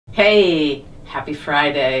Hey, happy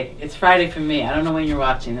Friday. It's Friday for me. I don't know when you're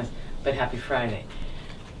watching this, but happy Friday.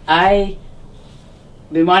 I've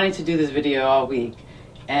been wanting to do this video all week,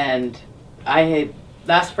 and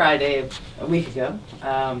last Friday, a week ago,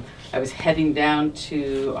 I was heading down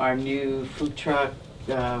to our new food truck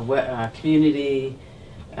community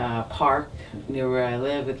park near where I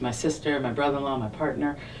live with my sister, my brother-in-law, my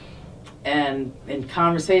partner, and in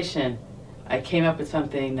conversation, I came up with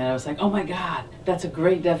something that I was like, oh my God, that's a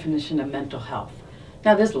great definition of mental health.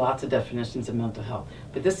 Now there's lots of definitions of mental health,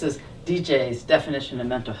 but this is DJ's definition of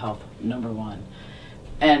mental health, #1.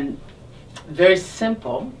 And very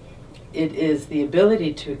simple, it is the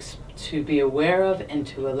ability to be aware of and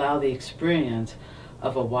to allow the experience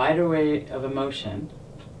of a wide array of emotion,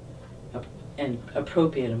 and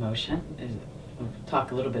appropriate emotion, we'll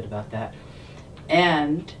talk a little bit about that,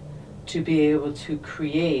 and to be able to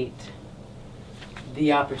create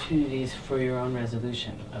the opportunities for your own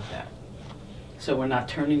resolution of that. So we're not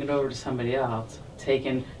turning it over to somebody else,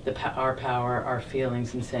 taking our power, our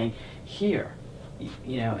feelings, and saying, here,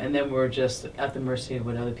 and then we're just at the mercy of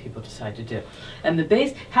what other people decide to do. And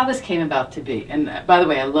how this came about to be, and by the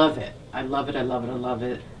way, I love it. I love it, I love it, I love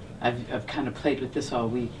it. I've kind of played with this all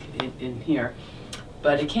week in here.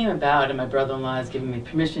 But it came about, and my brother-in-law has given me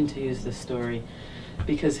permission to use this story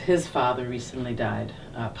because his father recently died,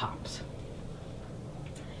 Pops.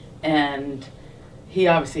 And he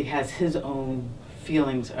obviously has his own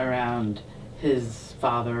feelings around his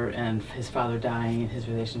father and his father dying and his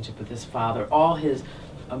relationship with his father, all his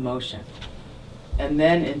emotion. And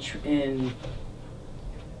then in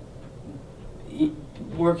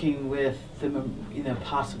working with the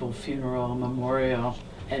possible funeral, memorial,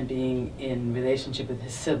 and being in relationship with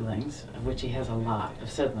his siblings, of which he has a lot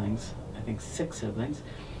of siblings, I think 6 siblings,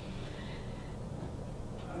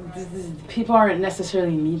 people aren't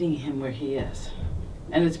necessarily meeting him where he is,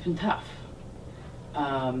 and it's been tough.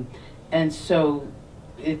 And so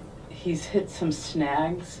he's hit some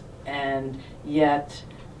snags, and yet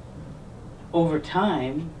over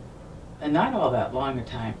time, and not all that long a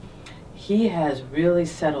time, he has really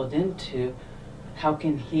settled into how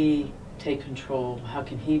can he take control, how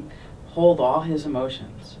can he hold all his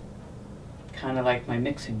emotions, kind of like my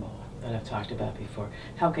mixing bowl that I've talked about before.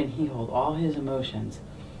 How can he hold all his emotions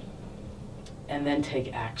and then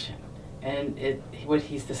take action? And what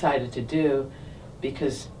he's decided to do,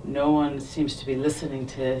 because no one seems to be listening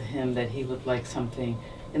to him, that he would like something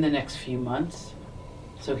in the next few months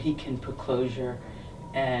so he can put closure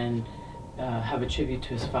and have a tribute to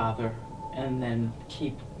his father and then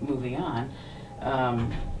keep moving on.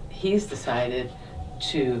 He's decided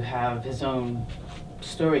to have his own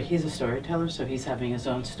story. He's a storyteller, so he's having his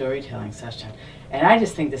own storytelling session. And I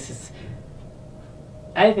just think this is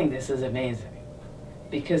amazing.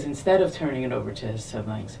 Because instead of turning it over to his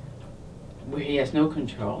siblings, where he has no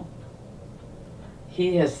control,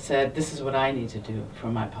 he has said, this is what I need to do for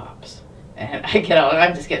my Pops. And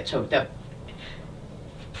I just get choked up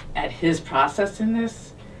at his process in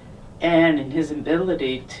this, and in his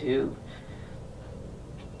ability to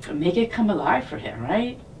make it come alive for him,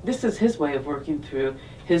 right? This is his way of working through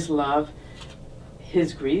his love,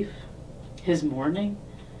 his grief, his mourning,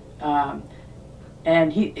 and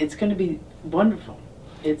it's going to be wonderful.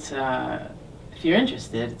 It's if you're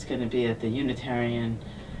interested, it's going to be at the Unitarian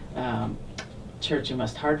Church in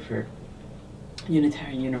West Hartford,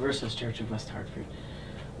 Unitarian Universalist Church of West Hartford,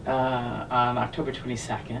 on October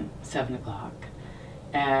 22nd, 7 o'clock.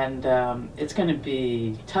 And it's going to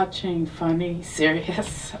be touching, funny,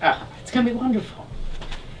 serious. It's going to be wonderful.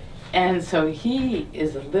 And so he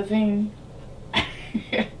is a living,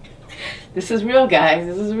 this is real, guys,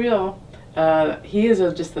 this is real. He is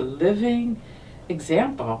just a living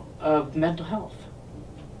example of mental health.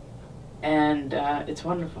 And it's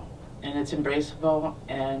wonderful, and it's embraceable,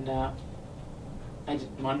 and I just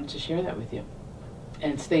wanted to share that with you.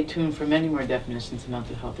 And stay tuned for many more definitions of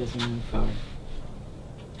mental health as we move forward.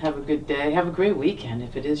 Have a good day. Have a great weekend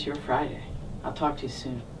if it is your Friday. I'll talk to you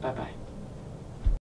soon. Bye-bye.